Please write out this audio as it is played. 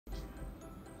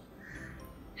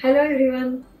Hello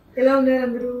everyone, hello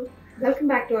andaru. Welcome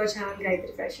back to our channel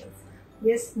Gayathri Fashions.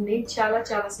 Yes, నేను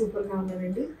చాలా super గా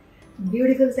ఉన్నానండి.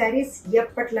 Beautiful saris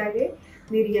ఎప్పట్లాగే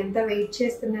మీరు ఎంత వెయిట్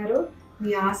చేస్తున్నారో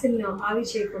మీ ఆశలను ఆవి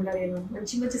చేయకుండా నేను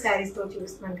మంచి సారీస్ తో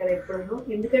చూస్తున్నాను కదా ఎప్పుడూ.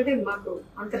 ఎందుకంటే మాకు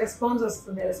అంత రెస్పాన్స్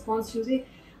వస్తుంది. రెస్పాన్స్ చూసి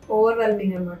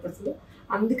ఓవర్వెల్మింగ్ అన్నమాట అసలు.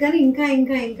 అందుకని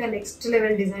ఇంకా నెక్స్ట్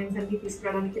లెవెల్ డిజైన్స్ అన్ని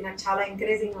తీసుకురావడానికి నాకు చాలా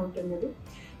ఎంకరేజింగ్ గా ఉంటుంది.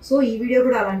 సో ఈ వీడియో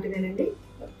కూడా అలాంటిదేనండి.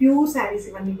 ప్యూర్ సారీస్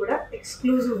ఇవన్నీ కూడా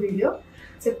exclusive video.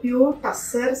 So pure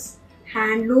tussars,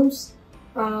 handlooms,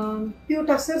 pure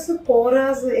tussars,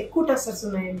 కోరాస్, ఎక్కువ టస్సర్స్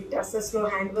ఉన్నాయండి. టస్సర్స్లో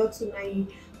హ్యాండ్ వర్క్స్ ఉన్నాయి,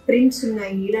 ప్రింట్స్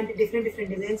ఉన్నాయి, ఇలాంటి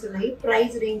డిఫరెంట్ డిజైన్స్ ఉన్నాయి.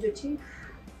 ప్రైస్ రేంజ్ వచ్చి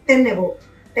 10 above,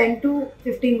 10 to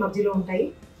 15 మధ్యలో ఉంటాయి.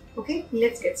 Okay,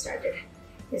 let's get started.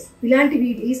 Yes,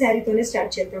 ఇలాంటివి ఈ శారీతోనే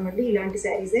స్టార్ట్ చేద్దామండి. ఇలాంటి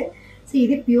శారీసే. సో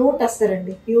ఇది ప్యూర్ టస్సర్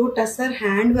అండి. ప్యూర్ టస్సర్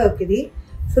హ్యాండ్ వర్క్, ఇది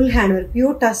full hand work.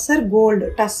 Pure tussar gold,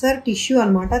 tussar tissue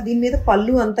అనమాట. దీని మీద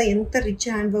పళ్ళు అంతా ఎంత రిచ్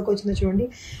హ్యాండ్ వర్క్ వచ్చిందో చూడండి.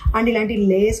 అండ్ ఇలాంటి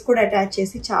లేస్ కూడా అటాచ్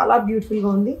చేసి చాలా బ్యూటిఫుల్గా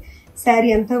ఉంది. శారీ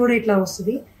అంతా కూడా ఇట్లా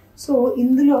వస్తుంది. సో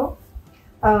ఇందులో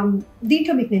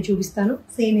దీంట్లో మీకు నేను చూపిస్తాను.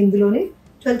 సేమ్ ఇందులోనే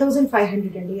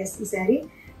 12,500 అండి. ఎస్, ఈ శారీ.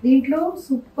 దీంట్లో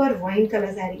సూపర్ వైన్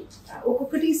కలర్ శారీ.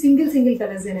 ఒక్కొక్కటి సింగిల్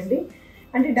కలర్సేనండి.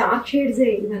 అంటే డార్క్ షేడ్సే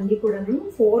ఇవన్నీ కూడా.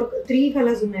 3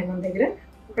 కలర్స్ ఉన్నాయి మన దగ్గర.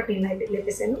 ఒకటి నేను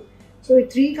లేపేసాను. సో ఈ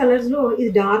 3 కలర్స్లో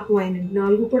ఇది డార్క్ వైన్ అండి.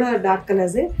 4 కూడా డార్క్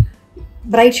కలర్సే.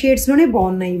 బ్రైట్ షేడ్స్లోనే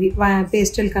బాగున్నాయి ఇవి,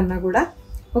 పేస్టల్ కన్నా కూడా.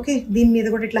 ఓకే, దీని మీద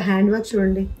కూడా ఇట్లా హ్యాండ్ వర్క్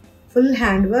చూడండి. Full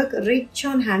hand work, rich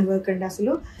on hand work అండి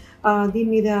అసలు. దీని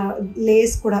మీద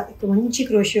లేస్ కూడా మంచి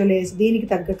క్రోషియో లేస్, దీనికి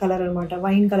తగ్గ కలర్ అనమాట.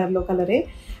 వైన్ కలర్లో కలరే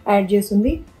యాడ్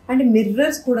చేస్తుంది. అండ్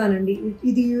మిర్రర్స్ కూడానండి.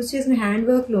 ఇది యూజ్ చేసిన hand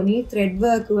వర్క్లోని thread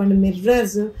work and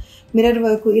mirror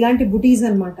work, ఇలాంటి బుటీస్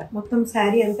అనమాట. మొత్తం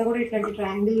శారీ అంతా కూడా ఇట్లాంటి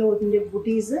ట్రయాంగిల్లో ఉండే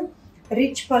బుటీస్.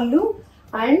 రిచ్ పళ్ళు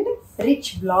and rich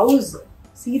blouse.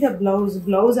 See the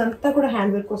blouse అంతా కూడా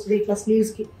హ్యాండ్ వర్క్ వస్తుంది. ఇట్లా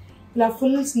స్లీవ్స్కి, ఇలా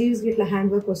ఫుల్ స్లీవ్స్కి ఇట్లా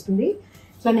హ్యాండ్ వర్క్ వస్తుంది.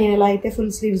 ఇట్లా నేను ఎలా అయితే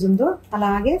ఫుల్ స్లీవ్స్ ఉందో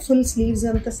అలాగే ఫుల్ స్లీవ్స్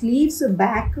అంతా, స్లీవ్స్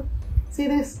బ్యాక్,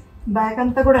 సీరియస్ బ్యాక్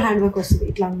అంతా కూడా హ్యాండ్ వర్క్ వస్తుంది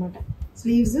ఇట్లా అనమాట.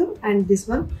 స్లీవ్స్ అండ్ దిస్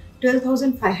వన్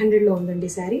 12,500లో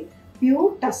ఉందండి శారీ.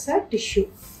 Pure tussar tissue.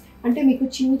 అంటే మీకు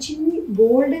చిన్ని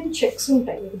గోల్డెన్ చెక్స్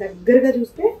ఉంటాయి. మీకు దగ్గరగా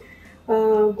చూస్తే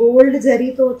గోల్డ్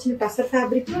జరీతో వచ్చిన టస్సర్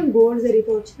ఫ్యాబ్రిక్ అండ్ గోల్డ్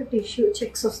జరీతో వచ్చిన టిష్యూ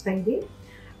చెక్స్ వస్తాయి ఇది.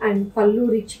 అండ్ పళ్ళు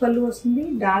రిచ్ పళ్ళు వస్తుంది.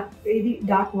 ఇది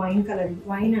dark wine colour,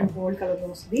 wine and gold కలర్లో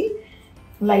వస్తుంది.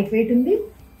 లైట్ వెయిట్ ఉంది,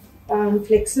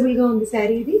 ఫ్లెక్సిబుల్గా ఉంది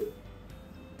శారీ ఇది.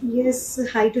 ఎస్,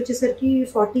 హైట్ వచ్చేసరికి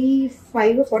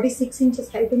 45-46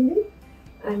 ఇంచెస్ హైట్ ఉంది.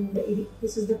 అండ్ ఇది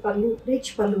దిస్ ఇస్ ద పళ్ళు,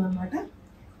 రిచ్ పళ్ళు అనమాట.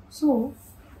 సో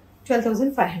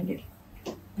 12,500.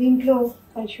 దీంట్లో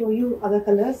I show you other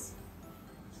colours.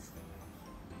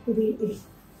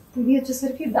 ఇది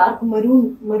వచ్చేసరికి డార్క్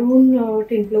మరూన్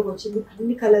టింట్లోకి వచ్చింది.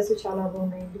 అన్ని కలర్స్ చాలా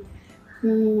బాగున్నాయండి.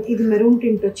 ఇది మెరూన్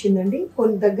టింట్ వచ్చిందండి.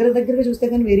 కొన్ని దగ్గరగా చూస్తే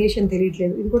కానీ వేరియేషన్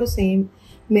తెలియట్లేదు. ఇది కూడా same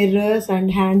mirrors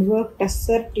and hand work,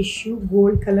 tussar tissue,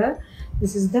 gold colour.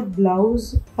 This is the blouse,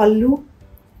 పళ్ళు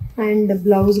అండ్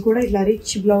బ్లౌజ్ కూడా ఇట్లా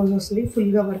రిచ్ బ్లౌజ్ వస్తుంది.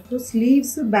 ఫుల్గా వర్క్,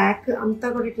 స్లీవ్స్ బ్యాక్ అంతా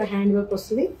కూడా ఇట్లా హ్యాండ్ వర్క్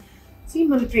వస్తుంది.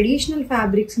 మన ట్రెడిషనల్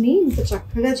ఫ్యాబ్రిక్స్ని ఇంత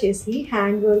చక్కగా చేసి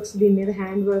హ్యాండ్ వర్క్స్, దీని మీద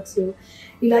హ్యాండ్ వర్క్స్,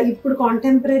 ఇలా ఇప్పుడు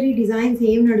కాంటెంపరీ డిజైన్స్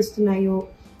ఏం నడుస్తున్నాయో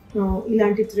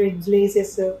ఇలాంటి threads,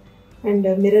 laces and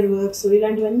mirror works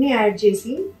ఇలాంటివన్నీ యాడ్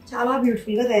చేసి చాలా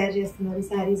బ్యూటిఫుల్గా తయారు చేస్తున్నారు ఈ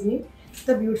శారీస్ని. ఎంత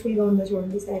బ్యూటిఫుల్గా ఉందో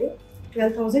చూడండి శారీ.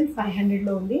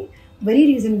 12,500లో ఉంది. వెరీ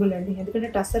రీజనబుల్ అండి. ఎందుకంటే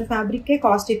టస్సర్ ఫ్యాబ్రిక్కే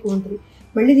కాస్ట్ ఎక్కువ ఉంటుంది.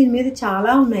 మళ్ళీ దీని మీద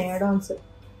చాలా ఉన్నాయి యాడ్ ఆన్స్.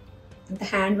 అంత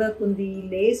హ్యాండ్ వర్క్ ఉంది,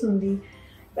 లేస్ ఉంది,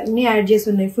 అన్నీ యాడ్ చేసి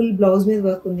ఉన్నాయి. ఫుల్ బ్లౌజ్ మీద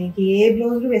వర్క్ ఉంది. ఇంక ఏ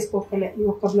బ్లౌజ్లు వేసుకోకలే, ఈ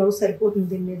ఒక్క బ్లౌజ్ సరిపోతుంది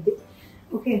దీని మీద.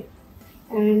 ఓకే,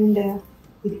 అండ్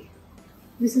ఇది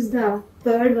this is the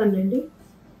third one అండి.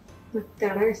 నాకు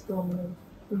తేడా ఇస్తూ ఉన్నాను.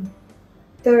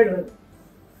 థర్డ్ వన్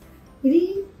ఇది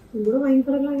కూడా వైన్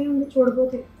కలర్ లాగే ఉంది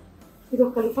చూడబోతే. ఇది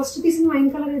ఒక కలర్. ఫస్ట్ తీసిన వైన్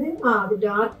కలర్ ఇదే, అది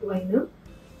డార్క్ వైన్.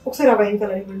 ఒకసారి ఆ వైన్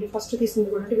కలర్ ఇవ్వండి. ఫస్ట్ తీసింది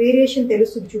కూడా అంటే వేరియేషన్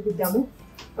తెలుస్తుంది. చూపిద్దాము,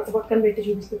 పక్కన పెట్టి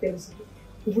చూపిస్తే తెలుస్తుంది.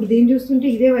 ఇప్పుడు దీన్ని చూస్తుంటే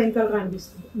ఇదే వైన్ కలర్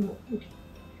అనిపిస్తుంది.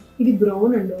 ఇది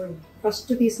బ్రౌన్ అండి.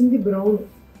 ఫస్ట్ తీసింది బ్రౌన్.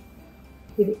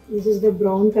 ఇది this is the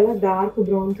brown colour, dark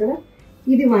brown colour.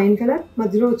 ఇది వైన్ కలర్,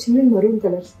 మధ్యలో వచ్చింది మరూన్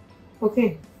కలర్స్. ఓకే,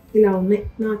 ఇలా ఉన్నాయి.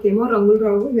 నాకేమో రంగులు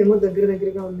రావు, ఇవేమో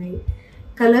దగ్గరగా ఉన్నాయి.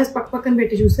 కలర్స్ పక్కన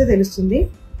పెట్టి చూస్తే తెలుస్తుంది.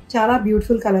 చాలా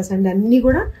బ్యూటిఫుల్ కలర్స్ అండి. అన్నీ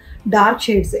కూడా డార్క్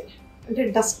షేడ్సే, అంటే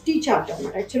డస్టీ చార్ట్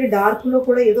అనమాట. యాక్చువల్లీ డార్క్లో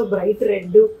కూడా ఏదో బ్రైట్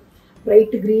రెడ్,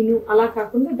 బ్రైట్ గ్రీన్ అలా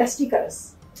కాకుండా డస్టీ కలర్స్.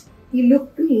 ఈ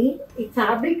లుక్ని, ఈ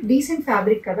ఫ్యాబ్రిక్ డీసెంట్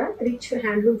ఫ్యాబ్రిక్ కదా, రిచ్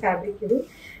హ్యాండ్లూమ్ ఫ్యాబ్రిక్ ఇది.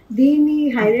 దీన్ని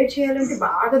హైలైట్ చేయాలంటే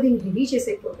బాగా దీన్ని హెవీ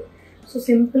చేసేయకూడదు. సో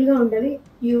సింపుల్గా ఉండాలి.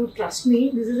 You trust me,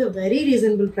 this is a very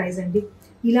reasonable price అండి.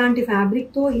 ఇలాంటి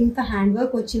ఫ్యాబ్రిక్తో ఇంత హ్యాండ్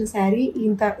వర్క్ వచ్చిన శారీ,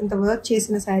 ఇంత వర్క్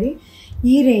చేసిన శారీ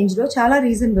ఈ రేంజ్లో చాలా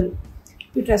reasonable,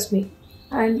 you trust me.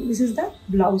 And this is the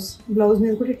blouse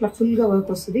మీద కూడా ఇట్లా ఫుల్గా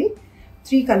వర్క్ వస్తుంది.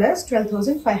 3 కలర్స్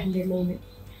 12,500లో ఉన్నాయి.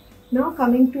 నా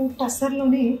కమింగ్ టు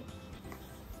టస్సర్లోనే,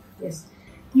 ఎస్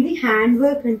ఇది హ్యాండ్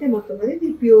వర్క్ అంటే మొత్తం అది, ఇది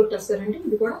ప్యూర్ టస్సర్ అండి.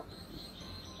 ఇది కూడా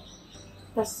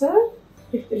టస్సర్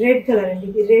రెడ్ కలర్ అండి.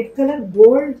 ఇది రెడ్ కలర్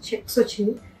గోల్డ్ చెక్స్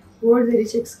వచ్చింది. Gold zari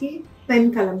చెక్స్కి pen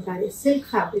Kalamkari silk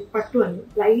fabric పట్టు అండి,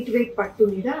 లైట్ వెయిట్ పట్టు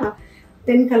మీద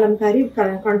పెన్ కలంకారీ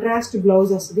కాంట్రాస్ట్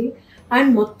బ్లౌజ్ వస్తుంది. అండ్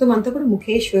మొత్తం అంతా కూడా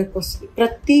ముఖేష్ వర్క్ వస్తుంది.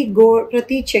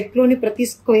 ప్రతి చెక్లోని ప్రతి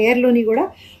స్క్వేర్లోని కూడా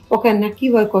ఒక నక్కీ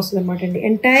వర్క్ వస్తుంది అనమాట అండి.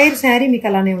 ఎంటైర్ శారీ మీకు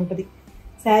అలానే ఉంటుంది.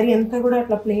 శారీ అంతా కూడా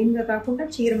అట్లా ప్లెయిన్గా కాకుండా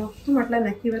చీర మొత్తం అట్లా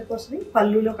నక్కీ వర్క్ వస్తుంది.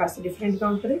 పళ్ళులో కాస్త డిఫరెంట్గా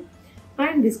ఉంటుంది.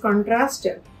 And this contrast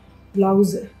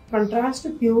blouse, contrast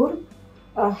pure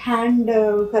hand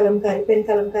Kalamkari pen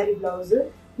Kalamkari blouse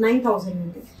 9,000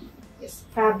 ఉంది. Yes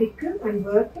fabric and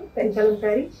work pen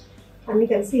Kalamkari అన్నీ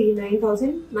కలిసి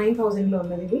 9,000లో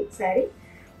ఉన్నది ఇది శారీ.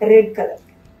 రెడ్ కలర్,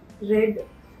 రెడ్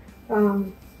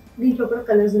దీంట్లో కూడా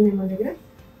కలర్స్ ఉన్నాయి మన దగ్గర.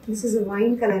 దిస్ ఇస్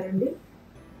వైన్ కలర్ అండి.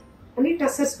 అని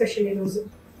టస్సర్ స్పెషల్ ఈరోజు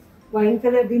వైన్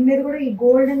కలర్. దీని మీద కూడా ఈ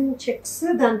గోల్డెన్ చెక్స్,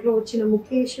 దాంట్లో వచ్చిన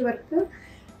ముఖేష్ వర్క్.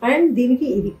 అండ్ దీనికి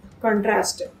ఇది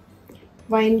కాంట్రాస్ట్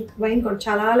వైన్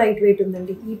చాలా లైట్ వెయిట్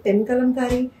ఉందండి. ఈ పెన్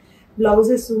కలంకారీ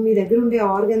బ్లౌజెస్ మీ దగ్గర ఉండే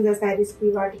ఆర్గన్జా శారీస్కి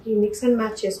వాటికి మిక్స్ అండ్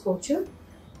మ్యాచ్ చేసుకోవచ్చు.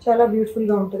 చాలా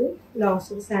బ్యూటిఫుల్గా ఉంటుంది. ఇలా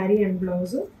వస్తుంది sari and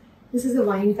blouse. This is a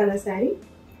wine colour sari.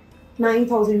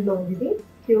 9,000లో ఉంది ఇది.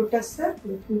 Pure tussar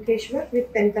with Mukesh work with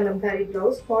pen Kalamkari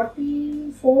blouse.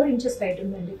 44 inches height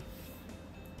ఉందండి.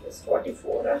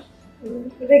 44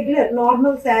 రెగ్యులర్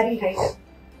నార్మల్ శారీ హైట్.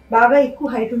 బాగా ఎక్కువ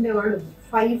హైట్ ఉండేవాళ్ళు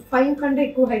 5 కంటే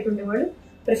ఎక్కువ హైట్ ఉండేవాళ్ళు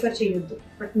ప్రిఫర్ చేయొద్దు.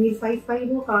 బట్ మీరు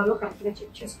 5'5" కాదో కరెక్ట్గా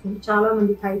చెక్ చేసుకోండి. చాలా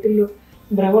మంది హైట్లో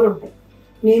భ్రమలు ఉంటాయి.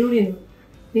 నేను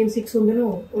 6 ఉండను,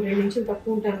 2 ఇంచులు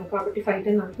తక్కువ ఉంటాను కాబట్టి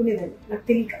 5'10" అనుకునేదాన్ని, నాకు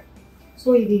తెలియక. సో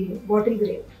ఇది బాటిల్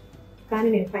గ్రేడ్, కానీ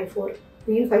నేను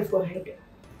 5'4" హైట్.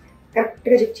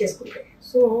 కరెక్ట్గా చెక్ చేసుకుంటాను.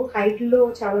 సో హైట్లో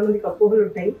చాలా మందికి అపోహలు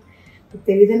ఉంటాయి,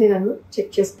 తెలియదని నన్ను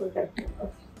చెక్ చేసుకుంటారు.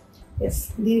 ఎస్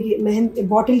దీనికి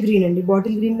బాటిల్ గ్రీన్ అండి.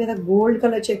 బాటిల్ గ్రీన్ మీద gold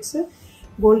colour checks,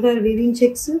 gold colour weaving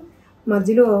checks,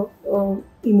 మధ్యలో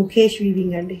ఈ ముఖేష్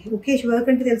వీవింగ్ అండి. ముఖేష్ వర్క్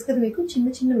అంటే తెలుసు కదా మీకు, చిన్న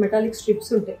చిన్న మెటాలిక్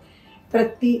స్ట్రిప్స్ ఉంటాయి.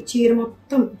 ప్రతి చీర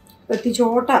మొత్తం ప్రతి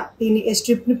చోట దీన్ని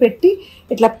స్ట్రిప్ని పెట్టి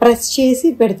ఇట్లా ప్రెస్ చేసి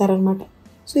పెడతారనమాట.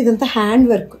 సో ఇదంతా హ్యాండ్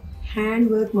వర్క్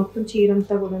మొత్తం చీర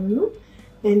అంతా కూడా.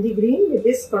 Mehndi green with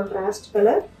this contrast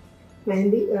colour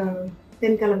mehndi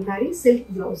pen Kalamkari silk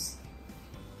blouse.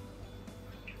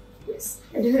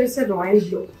 It's royal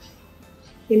blue.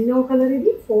 ఎన్నో కలర్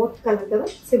ఇది? 4th కలర్ కదా.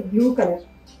 It's blue colour,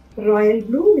 royal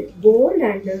blue with gold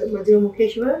and మధ్యలో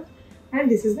Mukesh work. And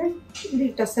this is ఇది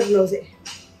టస్సర్ బ్లౌజే.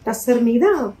 టస్సర్ మీద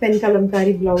పెన్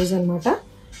కలంకారీ బ్లౌజ్ అనమాట.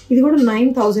 ఇది కూడా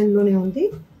 9,000లోనే ఉంది.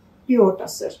 Pure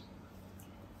tussar.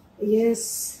 Yes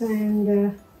and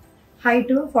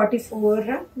height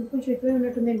 44. కొంచెం ఎక్కువే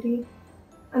ఉన్నట్టుందేంటి,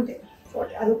 అంతే.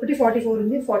 అదొకటి 44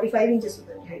 ఉంది. 45 ఇంచెస్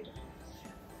ఉందండి హైట్.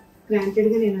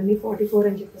 గ్రాంటెడ్గా నేను అన్ని 44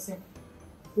 అని చెప్పేసాను.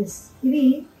 ఎస్ ఇది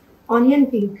onion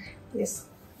pink. Yes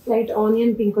light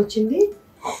onion pink వచ్చింది.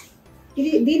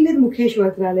 ఇది దీని మీద ముఖేష్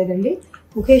వర్క్ రాలేదండి.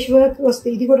 ముఖేష్ వర్క్ వస్తే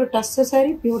ఇది కూడా tussar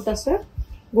sorry, pure tussar,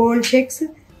 gold checks.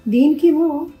 దీనికేమో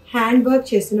hand work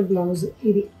చేసిన బ్లౌజ్.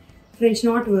 ఇది ఫ్రెంచ్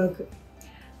నాట్ వర్క్.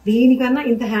 దీనికన్నా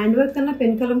ఇంత హ్యాండ్ వర్క్ కన్నా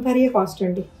పెన్ కలంకారీయే కాస్ట్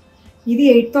అండి. ఇది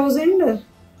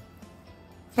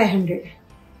 8,500.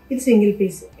 ఇది సింగిల్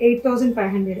పీస్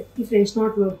 8,500. ఈ ఫ్రెంచ్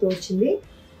నాట్ వర్క్తో వచ్చింది.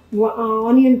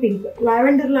 ఆనియన్ పింక్,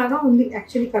 లావెండర్ లాగా ఉంది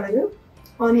యాక్చువల్లీ కలర్.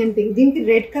 Onion pink. దీనికి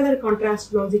రెడ్ కలర్ కాంట్రాస్ట్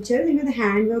బ్లౌజ్ ఇచ్చారు. దీని మీద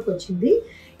హ్యాండ్ వర్క్ వచ్చింది.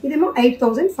 ఇదేమో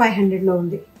 8,500లో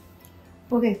ఉంది.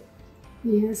 ఓకే.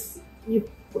 ఎస్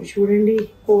ఇప్పుడు చూడండి,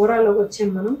 కోరాలోకి వచ్చాం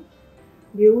మనం.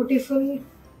 బ్యూటిఫుల్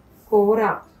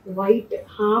కోరా వైట్,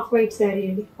 హాఫ్ వైట్ శారీ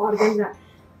అండి. ఆర్గన్జా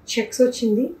చెక్స్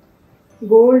వచ్చింది,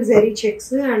 gold zari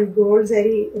checks and gold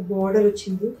zari border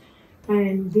వచ్చింది.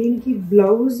 అండ్ దీనికి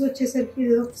బ్లౌజ్ వచ్చేసరికి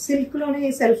సిల్క్లోనే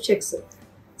సెల్ఫ్ చెక్స్,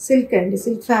 సిల్క్ అండి,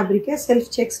 సిల్క్ ఫ్యాబ్రికే సెల్ఫ్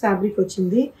చెక్స్ ఫ్యాబ్రిక్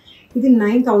వచ్చింది. ఇది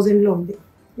 9,000లో ఉంది.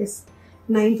 ఎస్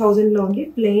 9,000లో ఉంది.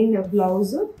 Plain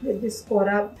blouse this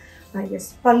Kora. Yes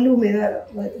పళ్ళు మీద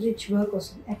రిచ్ వర్క్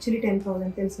వస్తుంది. యాక్చువల్లీ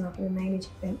 10,000 తెలుసు నాకు, 9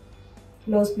 చెప్పాను.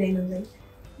 బ్లౌజ్ ప్లెయిన్ ఉందని.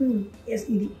 ఎస్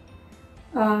ఇది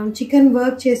చికెన్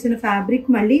వర్క్ చేసిన ఫ్యాబ్రిక్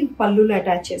మళ్ళీ పళ్ళులో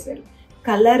అటాచ్ చేశారు.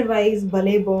 కలర్ వైజ్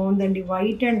భలే బాగుందండి.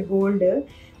 White and gold.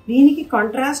 దీనికి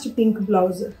కాంట్రాస్ట్ పింక్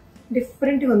బ్లౌజ్.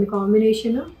 డిఫరెంట్గా ఉంది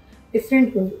కాంబినేషన్,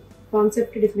 డిఫరెంట్గా ఉంది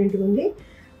కాన్సెప్ట్, డిఫరెంట్గా ఉంది.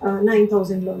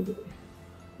 9,000లో ఉంది.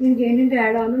 దీనికి ఏంటంటే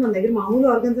యాడ్ ఆన్ మన దగ్గర మామూలు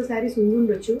ఆర్గన్జా శారీస్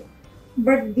ఉండొచ్చు,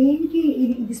 బట్ దీనికి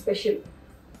ఇది స్పెషల్.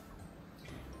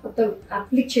 మొత్తం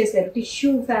అప్లిక్ చేశారు.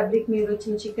 టిష్యూ ఫ్యాబ్రిక్ మీద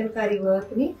వచ్చిన చికెన్ కర్రీ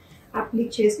వర్క్ని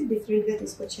అప్లిక్ చేసి డిఫరెంట్గా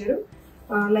తీసుకొచ్చారు.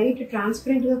 లైట్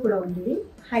ట్రాన్స్పరెంట్గా కూడా ఉంది.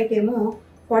 హైట్ ఏమో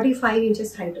 45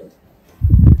 ఇంచెస్ హైట్ ఉంది.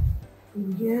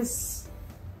 Yes,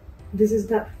 this is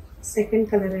the second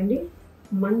colour అండి.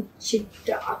 మంచి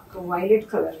డార్క్ వైలెట్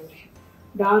కలర్ అండి.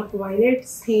 Dark violet,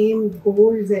 same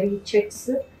gold zari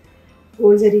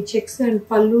checks and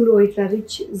పళ్ళులో ఇట్లా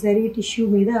రిచ్ జరీ టిష్యూ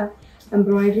మీద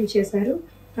ఎంబ్రాయిడరీ చేశారు.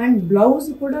 అండ్ బ్లౌజ్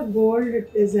కూడా గోల్డ్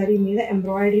జరీ మీద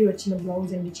ఎంబ్రాయిడరీ వచ్చిన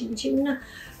బ్లౌజ్ అండి. చిన్న చిన్న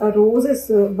రోజెస్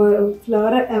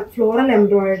ఫ్లోరల్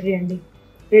ఎంబ్రాయిడరీ అండి.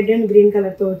 రెడ్ అండ్ గ్రీన్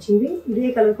కలర్తో వచ్చింది. ఇదే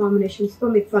కలర్ కాంబినేషన్స్తో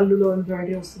మీకు పళ్ళులో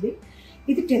ఎంబ్రాయిడరీ వస్తుంది.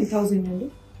 ఇది 10,000 అండి.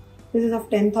 This is of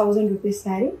 10,000 rupees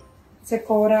sari. It's a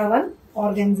Kora one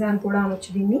organza అని కూడా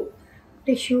అనొచ్చు దీన్ని.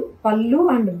 టిష్యూ పళ్ళు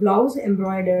and blouse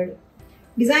embroidered.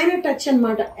 Designer touch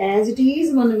అనమాట. యాజ్ ఇట్ ఈజ్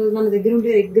మన దగ్గర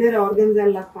ఉంటే రెగ్యులర్ ఆర్గెన్జా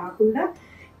లా కాకుండా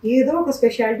ఏదో ఒక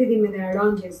స్పెషాలిటీ దీని మీద యాడ్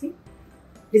ఆన్ చేసి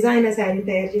డిజైనర్ శారీ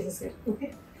తయారు చేసేసారు. ఓకే,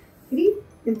 ఇది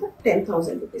ఎంత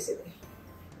 10,000 రూపీస్.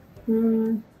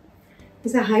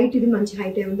 ఇది హైట్, ఇది మంచి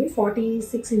హైట్ ఉంది.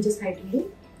 46 ఇంచెస్ హైట్ ఉంది.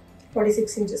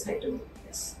 46 ఇంచెస్ హైట్ ఉంది.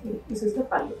 దిస్ ఇస్ ద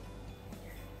పళ్ళు.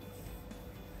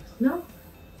 నా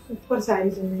సూపర్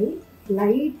శారీస్ ఉన్నాయి.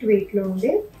 లైట్ వెయిట్లో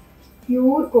ఉండే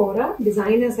ప్యూర్ కోరా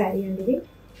డిజైనర్ శారీ అండి ఇది.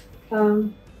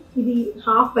 ఇది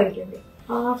హాఫ్ వైట్ అండి.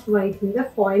 హాఫ్ వైట్ మీద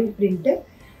ఫాయిల్ ప్రింట్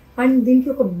అండ్ దీనికి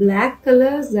ఒక బ్లాక్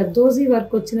కలర్ జర్దోజీ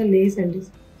వర్క్ వచ్చిన లేస్ అండి.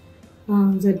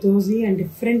 జర్దోజీ అండ్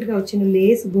డిఫరెంట్గా వచ్చిన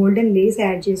లేస్, గోల్డెన్ లేస్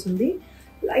యాడ్ చేసి ఉంది.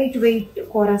 లైట్ వెయిట్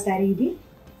కోరా శారీ ఇది.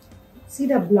 సీ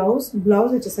ద బ్లౌజ్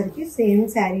వచ్చేసరికి సేమ్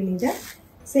శారీ మీద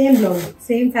సేమ్ బ్లౌజ్,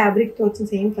 సేమ్ ఫ్యాబ్రిక్తో వచ్చిన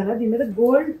సేమ్ కలర్. దీని మీద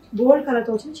గోల్డ్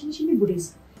కలర్తో వచ్చిన చిన్న చిన్న బుటీస్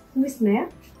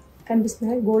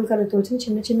కనిపిస్తున్నాయా? గోల్డ్ కలర్తో వచ్చిన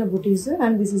చిన్న చిన్న బుటీస్.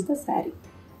 And this is the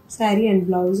sari and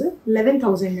blouse.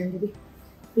 11,000 అండి ఇది.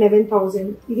 11,000.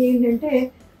 ఇది ఏంటంటే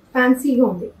ఫ్యాన్సీగా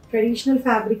ఉంది. ట్రెడిషనల్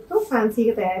ఫ్యాబ్రిక్తో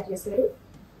ఫ్యాన్సీగా తయారు చేశారు.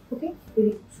 ఓకే,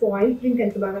 ఇది ఫాయిల్ ప్రింట్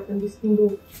ఎంత బాగా కనిపిస్తుందో.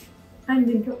 అండ్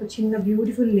దీంట్లో ఒక చిన్న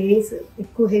బ్యూటిఫుల్ లేస్,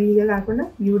 ఎక్కువ హెవీగా కాకుండా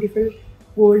beautiful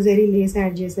gold zari Lay's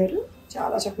add చేశారు.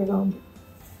 చాలా చక్కగా ఉంది.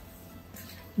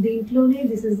 దీంట్లోనే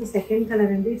this is the second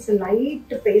colour అండి. It's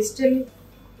light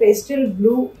pastel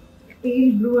blue,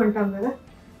 peel blue అంటాం కదా,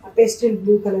 ఆ పేస్టల్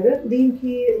బ్లూ కలర్.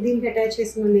 దీనికి అటాచ్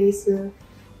చేసిన లేస్,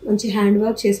 మంచి హ్యాండ్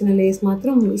వర్క్ చేసిన లేస్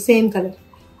మాత్రం సేమ్ కలర్,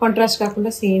 కాంట్రాస్ట్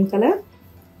కాకుండా same colour.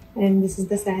 And this is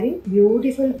the sari,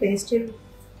 beautiful pastel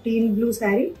teal blue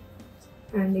sari.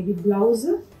 And ఇది బ్లౌజ్,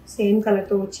 సేమ్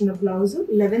కలర్తో వచ్చిన బ్లౌజ్.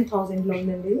 11,000లో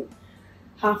ఉందండి. ఇది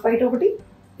హాఫ్ వైట్ ఒకటి,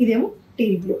 ఇదేమో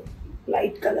టీల్ బ్లూ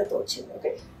లైట్ కలర్తో వచ్చింది.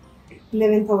 ఓకే,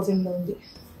 11,000లో ఉంది.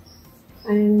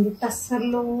 అండ్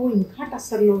టస్సర్లో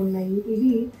ఉన్నాయి.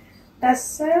 ఇది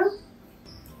టస్సర్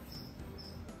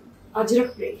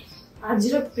అజ్రక్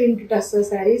ప్రింట్ టస్సర్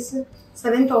శారీస్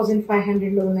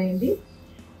 7,500లో ఉన్నాయండి.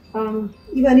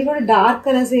 ఇవన్నీ కూడా dark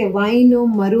colours, wine,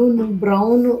 maroon,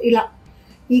 brown, ఇలా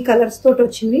ఈ కలర్స్ తోటి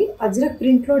వచ్చింది. అజ్రక్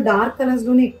ప్రింట్లో డార్క్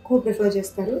కలర్స్లోనే ఎక్కువ ప్రిఫర్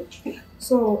చేస్తారు.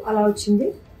 సో అలా వచ్చింది.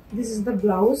 దిస్ ఇస్ ద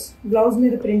బ్లౌజ్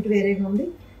మీద ప్రింట్ వేరేగా ఉంది.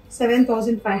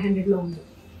 7,500లో ఉంది.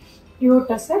 ప్యూర్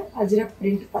టస్సర్ అజ్రక్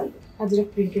ప్రింట్ పళ్ళు,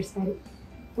 ajrak printed sorry.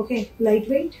 Okay, light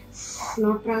weight,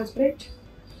 not transparent.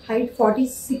 Height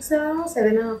 46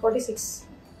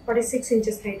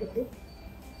 inches height ఉంది.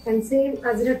 And same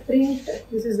ajrak print.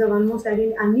 This is the one more sari.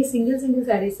 అన్ని సింగిల్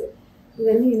శారీస్.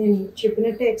 ఇవన్నీ నేను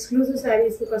చెప్పినట్టే ఎక్స్క్లూజివ్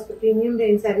శారీస్, కాస్త ప్రీమియం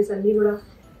రేంజ్ శారీస్ అన్నీ కూడా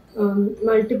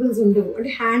మల్టిపుల్స్ ఉండవు. అంటే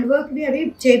హ్యాండ్ వర్క్ది అవి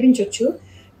చేయించవచ్చు.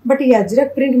 బట్ ఈ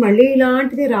అజ్రక్ ప్రింట్ మళ్ళీ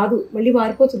ఇలాంటిది రాదు, మళ్ళీ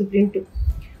మారిపోతుంది ప్రింట్.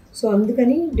 సో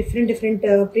అందుకని different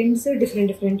prints,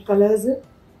 different colours,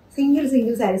 single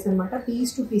saris అనమాట,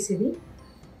 పీస్ టు పీస్. ఇది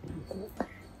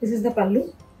దిస్ ఇస్ ద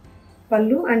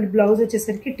పళ్ళు అండ్ బ్లౌజ్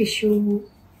వచ్చేసరికి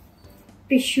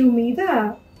టిష్యూ మీద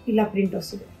ఇలా ప్రింట్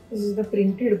వస్తుంది. This is the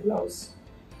printed blouse.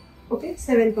 Okay,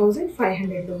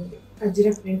 7,500లో ఉంది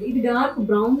అజ్రక్ ప్రింట్. ఇది డార్క్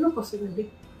బ్రౌన్లోకి వస్తుందండి.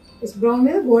 దిస్ బ్రౌన్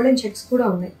మీద గోల్డెన్ చెక్స్ కూడా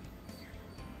ఉన్నాయి.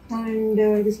 And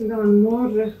this is the one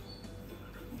more,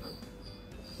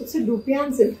 it's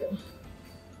dupion silk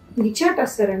గిచా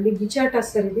tussar అండి. గిచా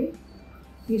టస్సర్ ఇది.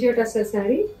 గిచా tussar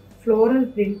sari, floral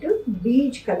print,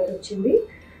 beach colour వచ్చింది,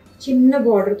 చిన్న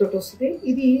బార్డర్ తోటి వస్తుంది.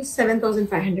 ఇది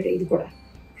 7,500. ఇది కూడా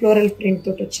ఫ్లోరల్ ప్రింట్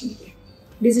తోటి వచ్చింది.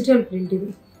 డిజిటల్ ప్రింట్ ఇది.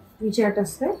 గిచా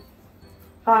tussar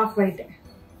half white.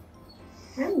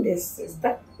 And this is the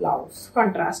blouse,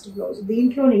 contrast blouse.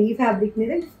 దీంట్లోనే ఈ ఫ్యాబ్రిక్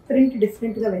మీద ప్రింట్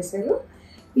డిఫరెంట్గా వేశారు.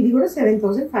 ఇది కూడా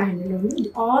 7,500లో ఉంది.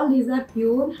 All these are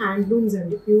pure handlooms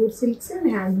అండి, ప్యూర్ సిల్క్స్ అండ్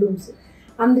హ్యాండ్లూమ్స్.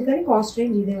 అందుకని కాస్ట్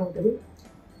రేంజ్ ఇదే ఉంటుంది.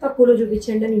 తక్కువలో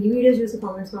చూపించండి అని ఈ వీడియో చూసి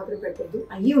కామెంట్స్ మాత్రం పెట్టద్దు.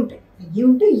 అయ్యి ఉంటాయి.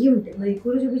 మరి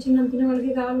ఎక్కువలో చూపించండి అనుకునే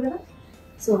వాళ్ళకి కావాలి కదా.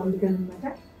 సో అందుకని అనమాట.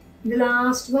 The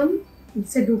last one,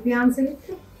 it's a dupion silk.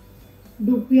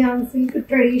 Dupion silk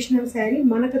traditional sari,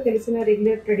 మనకు తెలిసిన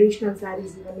రెగ్యులర్ ట్రెడిషనల్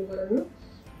శారీస్ ఇవన్నీ కూడా.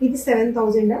 ఇది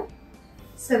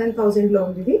 7,000లో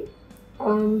ఉంది. ఇది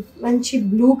మంచి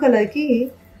బ్లూ కలర్కి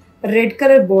రెడ్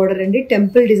కలర్ బార్డర్ అండి,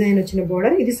 టెంపుల్ డిజైన్ వచ్చిన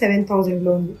బార్డర్. ఇది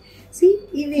 7,000లో ఉంది.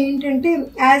 ఇవి ఏంటంటే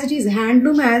as it is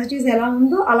handloom, as it is ఎలా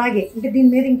ఉందో అలాగే, అంటే దీని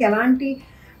మీద ఇంకెలాంటి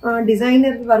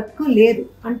డిజైనర్ వర్క్ లేదు.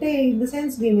 అంటే ఇన్ ద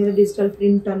సెన్స్ దీని మీద డిజిటల్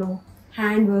ప్రింట్ అను,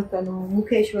 హ్యాండ్ వర్క్ అను,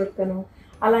 ముఖేష్ వర్క్ అను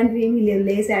అలాంటివి ఏమీ లేదు,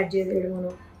 లేస్ యాడ్ చేయడం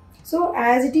అను. So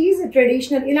as it is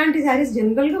traditional ఇలాంటి శారీస్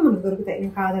జనరల్గా మనకు దొరుకుతాయి,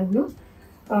 నేను కాదన్ను.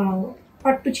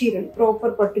 పట్టు చీరలు,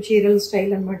 ప్రాపర్ పట్టు చీరల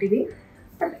స్టైల్ అనమాట ఇది.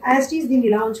 బట్ యాజ్ ఇట్ ఈస్ దీన్ని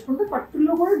ఇలా ఉంచుకుంటే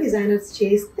పట్టుల్లో కూడా డిజైనర్స్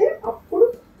చేస్తే అప్పుడు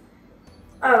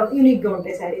యూనిక్గా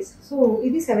ఉంటాయి శారీస్. సో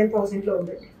ఇది 7,000లో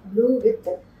ఉందండి. Blue with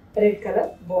red colour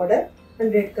border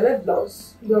and red colour blouse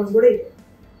కూడా ఇదే.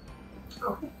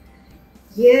 ఓకే,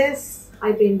 ఎస్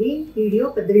అయిపోయింది వీడియో.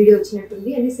 పెద్ద వీడియో వచ్చినట్టుంది.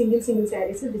 అన్ని సింగిల్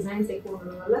శారీస్, డిజైన్స్ ఎక్కువ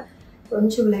ఉండడం వల్ల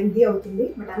కొంచెం లెంగ్తీ అవుతుంది.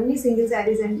 బట్ అన్ని సింగిల్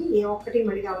శారీస్ అండి, ఏ ఒక్కటి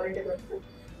మళ్ళీ కావాలంటే దొరుకుతుంది.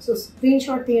 సో స్క్రీన్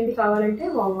షాట్ తీయండి, కావాలంటే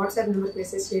వాట్సాప్ నెంబర్కి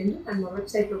మెసేజ్ చేయండి అండ్ మా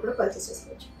వెబ్సైట్లో కూడా పర్చేస్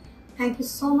చేసుకోవచ్చు. Thank you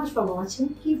so much for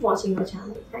watching. Keep watching our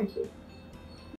channel. Thank you.